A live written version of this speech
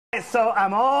So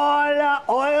I'm all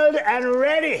oiled and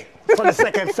ready for the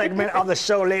second segment of the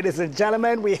show, ladies and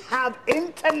gentlemen. We have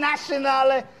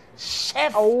international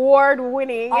chef,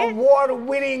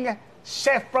 award-winning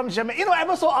chef from Jamaica. You know,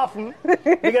 ever so often we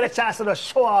get a chance to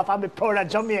show off and be proud of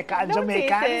Jamaica and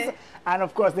Jamaicans. And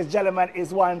of course, this gentleman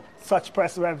is one such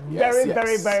person we're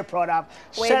very proud of.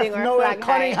 Chef Noel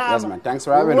Cunningham. Yes, man. Thanks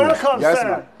for having me. Welcome, yes, sir.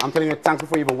 Man. I'm telling you, thanks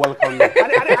before you even welcome me. On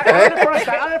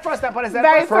the first time.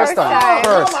 First time.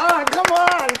 Come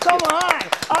on.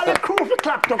 All the crew for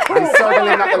clap to crew. And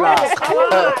certainly not the last. Come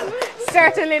on.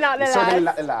 Certainly not the last. Certainly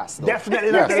not the last. Though.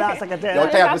 Definitely not the last, I can tell you. You're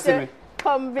tired to see me.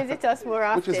 Come visit us more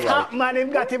often. Top man, him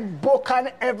got him book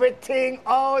and everything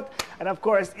out. And of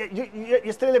course,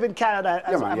 you still live in Canada,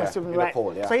 as I'm assuming, right?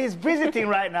 Cold, so he's visiting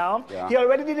right now. He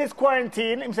already did his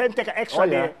quarantine. He said take an extra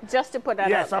day. Just to put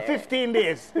that out so 15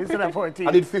 days instead of 14.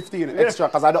 I did 15 extra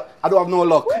because I don't have no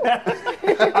luck.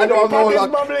 I don't have no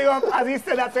luck. Bubbling up, as he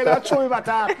said, I said, I'll chew him at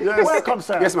Welcome,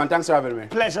 sir. Yes, man. Thanks for having me.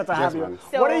 Pleasure to have you.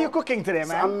 So, what are you cooking today, man?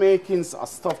 So I'm making a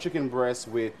stuffed chicken breast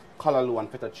with Callaloo and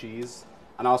Feta cheese.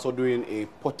 And also doing a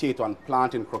potato and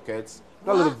plantain croquettes,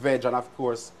 a little veg, and of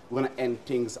course, we're gonna end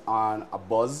things on a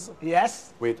buzz.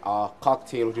 Yes. With a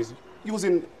cocktail, which is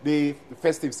using the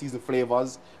festive season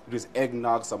flavors, which is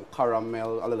eggnog, some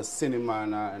caramel, a little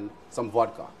cinnamon, and some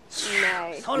vodka.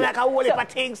 Nice. Sound like a whole heap of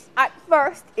things. At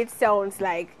first, it sounds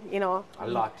like, you know. A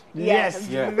lot. Yes.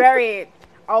 Very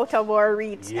out of our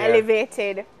reach,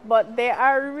 elevated, but they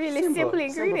are really simple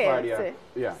ingredients.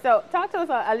 So talk to us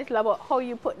a little about how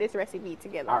you put this recipe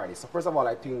together. All right, so first of all,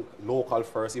 I think local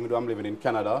first, even though I'm living in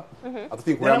Canada. I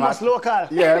think we're local.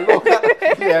 Yeah,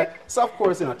 local. So of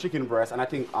course, chicken breast, and I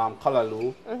think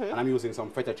Callaloo, and I'm using some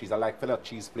feta cheese. I like feta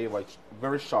cheese flavor, it's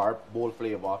very sharp, bold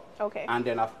flavor. Okay. And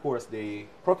then of course the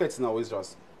croquettes now is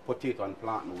just potato and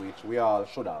plantain, which we all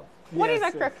should have. What is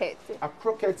a croquette? A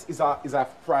croquette is a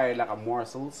fry, like a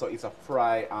morsel. So it's a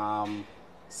fry,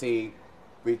 say,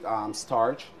 with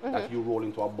starch that you roll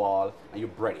into a ball and you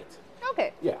bread it.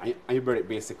 Okay. Yeah, and you bread it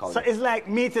basically. So it's like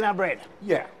meat in a bread?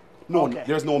 Yeah. No,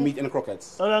 there's no meat in the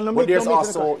croquettes. Oh, no but meat, there's no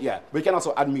also, but you can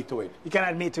also add meat to it. You can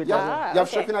add meat to it. You have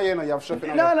chef in here, you have chef in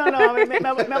here. No. I mean,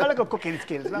 I look at cooking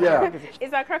skills.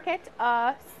 Is a croquette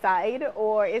a side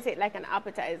or is it like an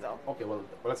appetizer? Okay, well,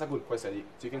 that's a good question.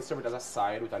 So you can serve it as a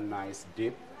side with a nice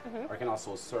dip, or you can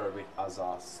also serve it as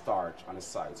a starch on the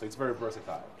side. So it's very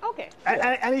versatile. Okay.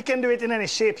 And you can do it in any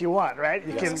shape you want, right?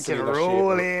 You can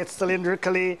roll it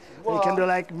cylindrically. You can do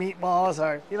like meatballs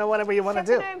or, whatever you want to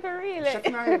do. Chef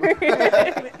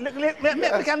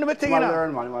we can do a thing,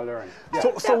 learn.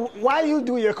 So while you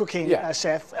do your cooking,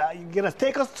 chef, you're going to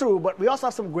take us through, but we also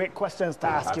have some great questions to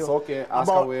ask you. Okay.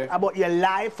 Ask away. About your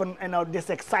life and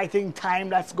this exciting time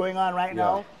that's going on right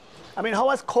now. I mean, how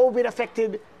has COVID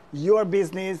affected your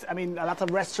business? I mean, a lot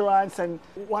of restaurants, and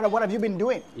what have you been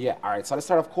doing? Yeah, all right. So at the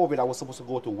start of COVID, I was supposed to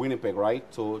go to Winnipeg, right,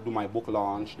 to do my book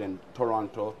launch, then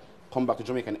Toronto, come back to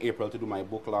Jamaica in April to do my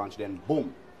book launch, then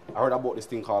boom, I heard about this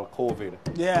thing called COVID.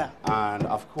 Yeah. And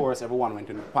of course, everyone went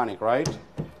into panic, right?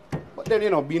 But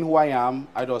then, being who I am,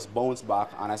 I just bounced back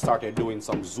and I started doing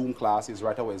some Zoom classes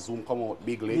right away. Zoom come out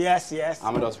bigly. Yes.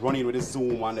 I'm just running with the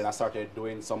Zoom, and then I started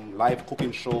doing some live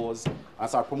cooking shows. I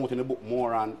started promoting the book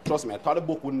more, and trust me, I thought the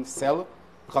book wouldn't sell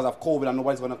because of COVID and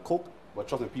nobody's gonna cook. But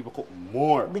trust me, people cook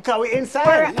more. Because we're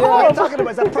inside. What we're talking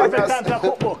about is a perfect time to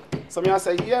cook book. Some of you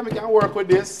say, yeah, we can work with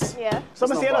this. Yeah. Some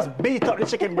say us beat up the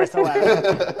chicken breast a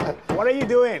while. What are you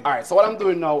doing? All right, so what I'm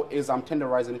doing now is I'm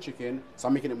tenderizing the chicken, so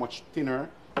I'm making it much thinner.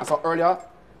 And so earlier,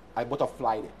 I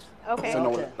butterflied it. Okay. So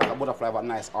now, like a butterfly with a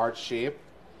nice arch shape.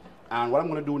 And what I'm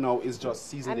going to do now is just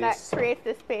season this. And that creates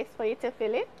the space for you to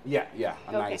fill it? Yeah,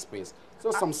 a nice space.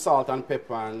 So some salt and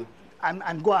pepper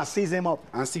and go and season them up.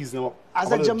 And season them up.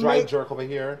 As a dry jerk over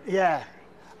here. Yeah.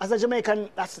 As a Jamaican,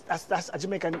 that's a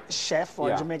Jamaican chef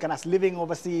or a Jamaican that's living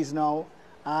overseas now.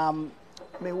 I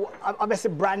mean,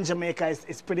 obviously, brand Jamaica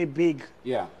is pretty big.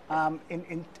 Yeah.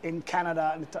 In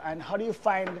Canada, and how do you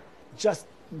find just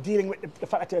dealing with the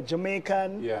fact that you're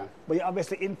Jamaican? Yeah. But you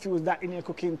obviously infuse that in your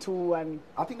cooking too, and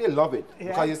I think they love it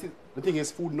because you see, the thing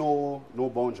is, food no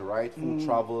boundary, right? Food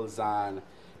travels, and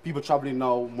people traveling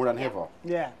now more than ever.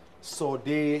 Yeah. So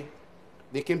they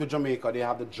came to Jamaica, they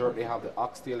have the jerk, they have the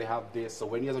oxtail, they have this. So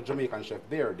when you're a Jamaican chef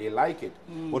there, they like it.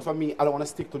 But for me, I don't want to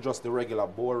stick to just the regular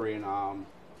boring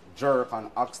jerk and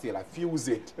oxtail. I fuse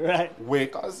it. Right.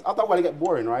 Because after a while it get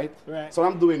boring, right? Right. So what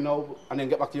I'm doing now, and then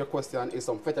get back to your question, is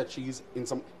some feta cheese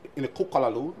in a cooked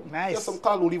callaloo. Nice. Just some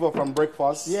callaloo liver from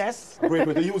breakfast. Yes. A great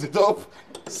way to use it up.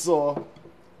 So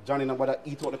Johnny nobody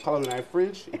eat out the callaloo in the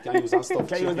fridge, you can use that stuff.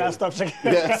 Can use that stuff chicken.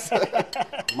 Yes.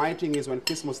 My thing is when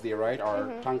Christmas Day, right, or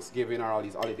Thanksgiving or all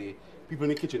these holidays, people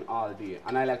in the kitchen all day,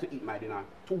 and I like to eat my dinner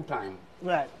 2 times.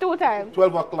 Right. 2 times.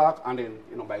 12 o'clock and then,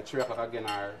 you know, by 3 o'clock again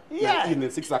or evening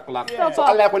 6 o'clock. Yeah. So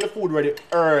I like when the food ready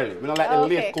early. I don't like the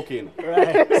late cooking.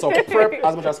 Right. So prep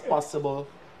as much as possible.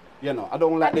 You know, I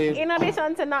don't like the... In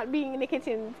addition to not being in the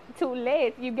kitchen too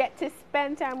late, you get to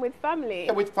spend time with family.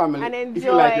 Yeah, with family. And enjoy. If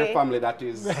you like your family, that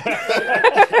is...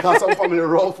 Because some family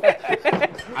rough.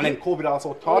 And then COVID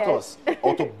also taught us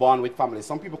how to bond with family.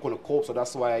 Some people couldn't cope, so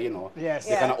that's why, you know,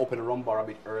 they kind of open the rum bar a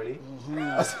bit early.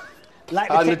 Like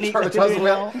the technique that you do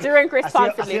now. Drink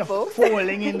responsibly, folks.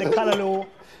 Folding in the callaloo,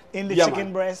 in the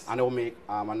chicken breast. And they'll make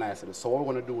a nice... So what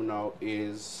we're going to do now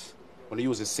is... we're going to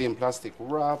use the same plastic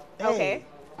wrap. Okay.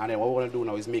 And then what we're going to do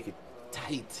now is make it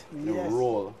tight in a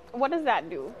roll. What does that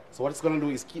do? So what it's going to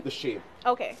do is keep the shape.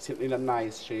 Okay. Sit in a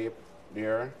nice shape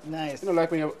there. Nice. You know,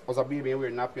 like when you was a baby and wear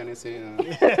nappy and they say,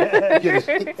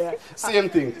 same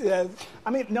thing. Yes. I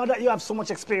mean, now that you have so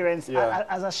much experience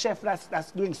as a chef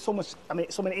that's doing so much, I mean,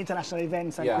 so many international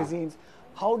events and cuisines,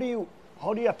 how do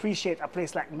you appreciate a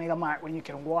place like Mega Mart when you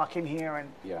can walk in here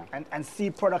and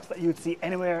see products that you'd see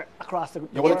anywhere across the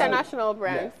world? International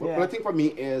brands. Well, I think for me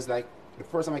is like, the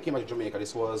first time I came out to Jamaica,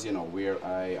 this was, you know, where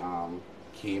I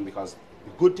came, because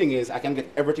the good thing is I can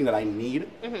get everything that I need.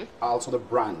 Also the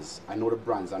brands. I know the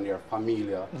brands and they're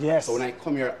familiar. Yes. So when I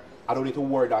come here, I don't need to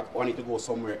worry that I need to go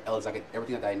somewhere else. I get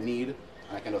everything that I need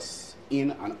and I can just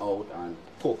in and out and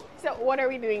cook. So what are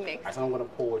we doing next? So I'm going to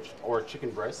poach our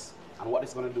chicken breast. And what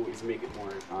it's going to do is make it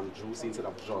more juicy instead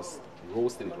of just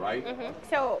roasting it, right?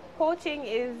 So poaching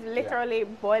is literally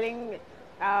boiling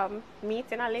meat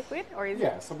in a liquid, or is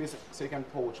it? So basically, so you can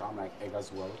poach like egg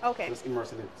as well. Okay. Just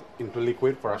immerse it into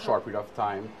liquid for a short period of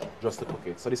time just to cook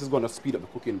it. So this is going to speed up the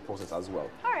cooking process as well.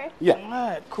 All right. Yeah. All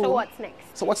right, cool. So what's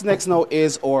next? So what's next now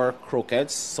is our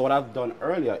croquettes. So what I've done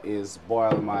earlier is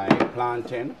boil my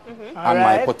plantain and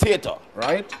my potato,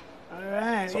 right? All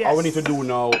right. So all we need to do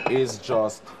now is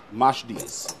just mash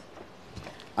these.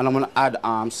 And I'm going to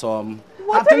add some...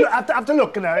 I have to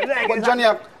look now. But Johnny,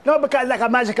 no, because it's like a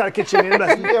magical kitchen. You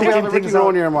know, we have everything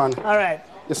around here, man. All right.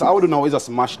 Yes, so all we do now is just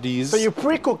mash these. So you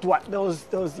pre-cooked what? Those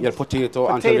potato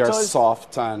until they're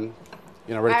soft and,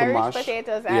 you know, ready to mash.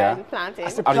 Potatoes and plantains.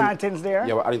 That's the plantains there.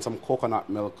 Yeah, we're adding some coconut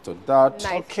milk to that.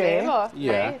 Nice flavor.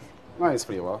 Yeah. Nice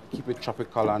flavor. Keep it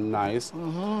tropical and nice.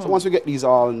 So once we get these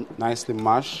all nicely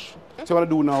mashed, so what I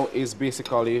do now is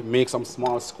basically make some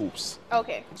small scoops.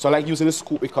 Okay. So I like using the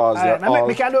scoop because they're all...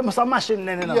 We can do some mashing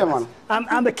then, you know. Yeah, man.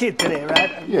 I'm the kid today,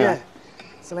 right? Yeah.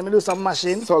 So let me do some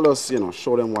mashing. So let's, you know,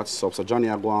 show them what's up. So Johnny,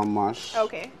 I go and mash.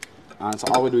 Okay. And so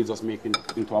all we do is just make it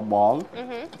into a ball.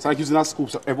 So like using that scoop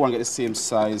so everyone get the same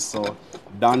size. So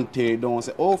Dante don't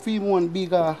say, oh, feed one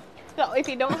bigger. So if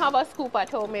you don't have a scoop at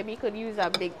home, maybe you could use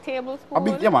a big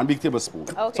tablespoon? Big tablespoon.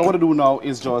 Okay. So what I do now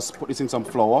is just put this in some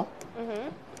flour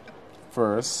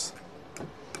first.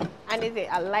 And is it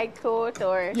a light coat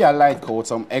or? Yeah, light coat,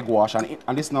 some egg wash.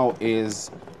 And this now is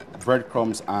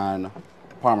breadcrumbs and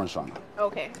Parmesan.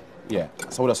 Okay. Yeah,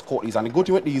 so we'll just coat these. And the good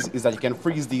thing with these is that you can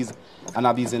freeze these and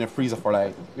have these in the freezer for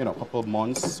like, you know, a couple of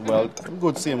months. Well,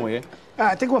 good same way.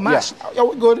 I think we're mashed. Yeah,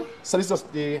 we're good. So this is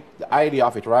just the idea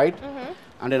of it, right?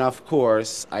 And then of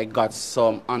course I got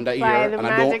some under here, and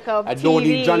I don't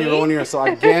need Johnny around here. So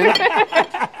again,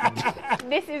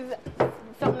 this is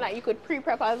something that you could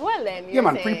pre-prep as well. Then yeah,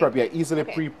 man, pre-prep, easily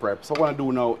pre-prep. So what I'm gonna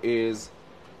do now is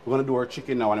we're gonna do our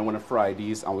chicken now, and I want to fry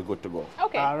these, and we're good to go.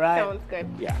 Okay, all right, sounds good.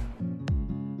 Yeah.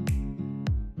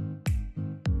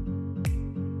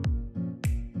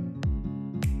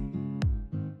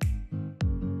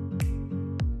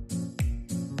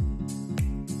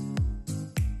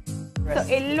 So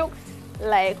it looks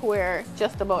like we're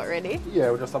just about ready.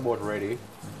 Yeah, we're just about ready.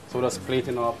 So we're just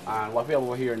plating up, and what we have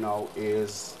over here now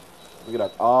is, we get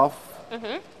that off.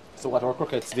 So we got our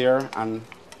croquettes there, and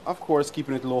of course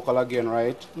keeping it local again,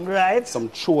 right? Right. Some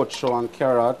chocho and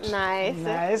carrot. Nice.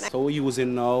 Nice. So we're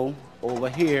using now over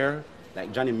here,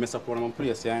 like Johnny messed up one of my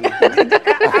place, yeah.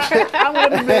 I'm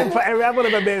gonna be blamed for everything. I'm gonna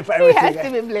be blamed for everything. He has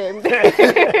to be blamed.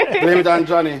 Blame it on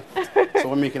Johnny. So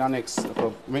we're making our next.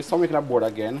 So we're making a board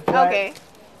again. Okay.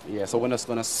 Yeah. So we're just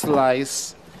gonna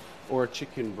slice our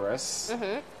chicken breast.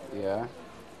 Yeah.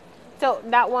 So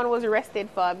that one was rested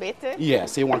for a bit. Yeah.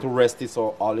 So you want to rest it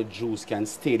so all the juice can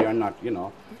stay there and not, you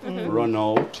know, run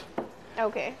out.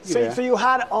 Okay. So you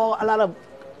had a lot of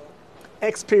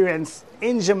experience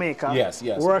in Jamaica. Yes,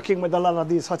 yes. Working with a lot of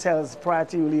these hotels prior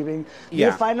to you leaving. Yeah.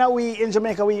 You find out we in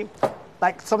Jamaica we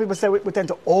like some people say, we tend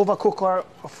to overcook our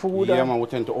food. Yeah, man, we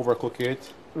tend to overcook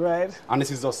it. Right. And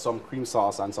this is just some cream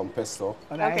sauce and some pesto.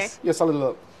 Oh, nice. Okay. Yes, a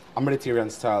little Mediterranean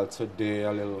style today,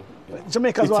 a little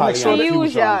Jamaicans want to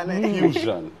make sure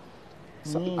fusion.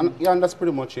 So, and that's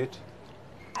pretty much it.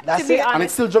 That's it. And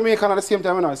it's still Jamaican at the same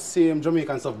time, you know, same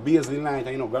Jamaican stuff, basil in line, and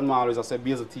you know, grandma always say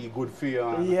basil tea good for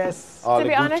you. Yes. To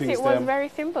be honest, it was very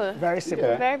simple. Very simple.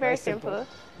 Yeah. Very simple.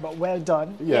 But well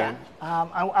done. Yeah.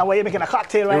 And were you making a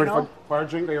cocktail right now? For a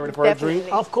drink? Are you ready for a drink?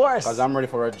 Of course. Because I'm ready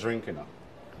for a drink, you know.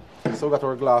 So we got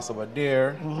our glass over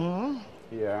there.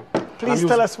 Yeah. Please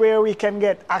tell us where we can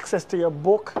get access to your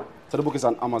book. So the book is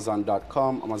on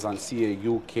Amazon.com, Amazon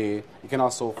CAUK. You can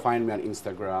also find me on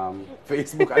Instagram,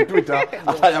 Facebook, and Twitter.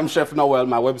 I am Chef Noel.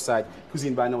 My website,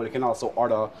 Cuisine by Noel. You can also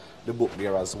order the book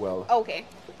there as well. Okay.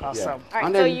 Awesome. All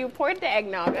right, so you poured the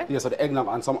eggnog. Yeah, so the eggnog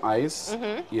and some ice.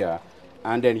 Yeah.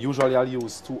 And then usually I'll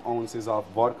use 2 ounces of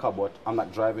vodka, but I'm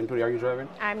not driving today. Are you driving?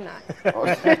 I'm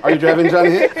not. Are you driving,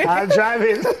 Johnny? I'm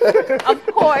driving. Of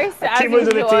course, as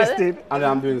usual. Tasting. And then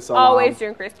I'm doing some... Always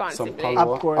drink responsibly.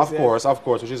 Of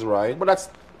course, which is right. But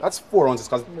that's 4 ounces,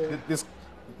 because this...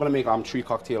 I'm going to make 3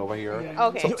 cocktails over here. Yeah.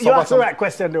 Okay. So you asked the right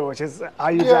question, though, which is,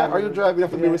 are you driving? Are you driving? You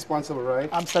have to be responsible, right?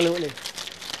 Absolutely.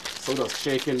 So just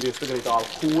shaking this to get it all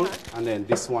cool. And then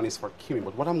this one is for Kimmy.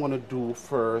 But what I'm going to do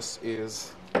first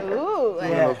is... Ooh,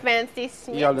 a fancy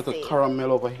schnitzel. Yeah, a little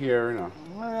caramel over here, you know.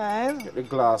 All right. Get the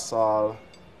glass all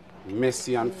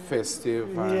messy and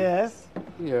festive. And Yes.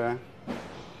 yeah.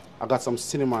 I got some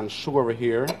cinnamon sugar over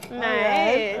here.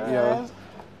 Nice. Yeah.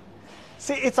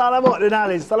 See, it's all about the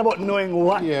knowledge. It's all about knowing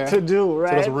what to do,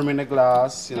 right? So just rim in the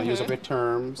glass, you know, use up your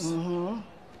terms.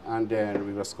 And then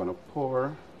we're just going to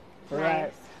pour.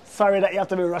 Right. Sorry that you have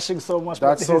to be rushing so much.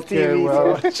 That's okay,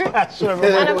 well.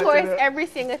 And of course, every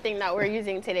single thing that we're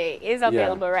using today is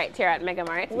available right here at Mega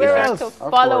Mart. Be sure to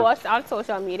follow us on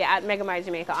social media at Mega Mart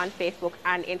Jamaica on Facebook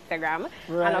and Instagram.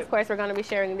 Right. And of course, we're going to be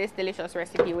sharing this delicious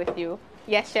recipe with you.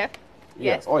 Yes, Chef?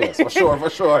 Yes. Oh, yes, for sure, for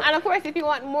sure. And of course, if you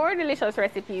want more delicious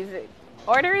recipes,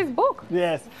 order his book.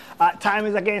 Yes. Time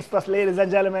is against us, ladies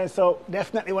and gentlemen, so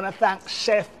definitely want to thank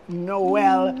Chef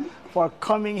Noel for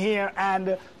coming here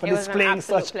and for displaying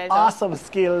such awesome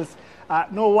skills.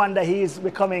 No wonder he's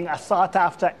becoming a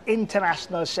sought-after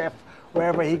international chef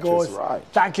wherever he goes. Right.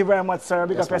 Thank you very much, sir.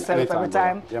 Big up yourself every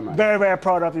time. Yeah, very, very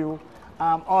proud of you,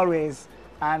 always.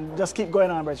 And just keep going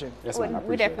on, Bridget. Yes, man,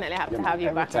 we definitely have to have you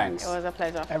back. Thanks. It was a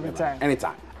pleasure. Every time.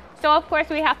 Anytime. So, of course,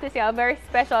 we have to say a very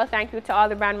special thank you to all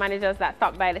the brand managers that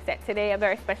stopped by the set today. A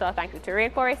very special thank you to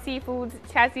Rainforest Seafoods,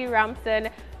 Chazzy Ramson,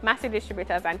 Massive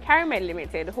Distributors, and Caramel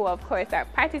Limited, who, of course, are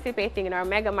participating in our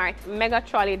Mega Mart Mega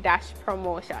Trolley Dash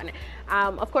promotion.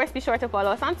 Of course, be sure to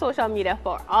follow us on social media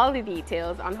for all the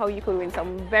details on how you could win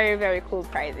some very, very cool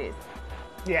prizes.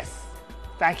 Yes.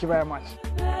 Thank you very much.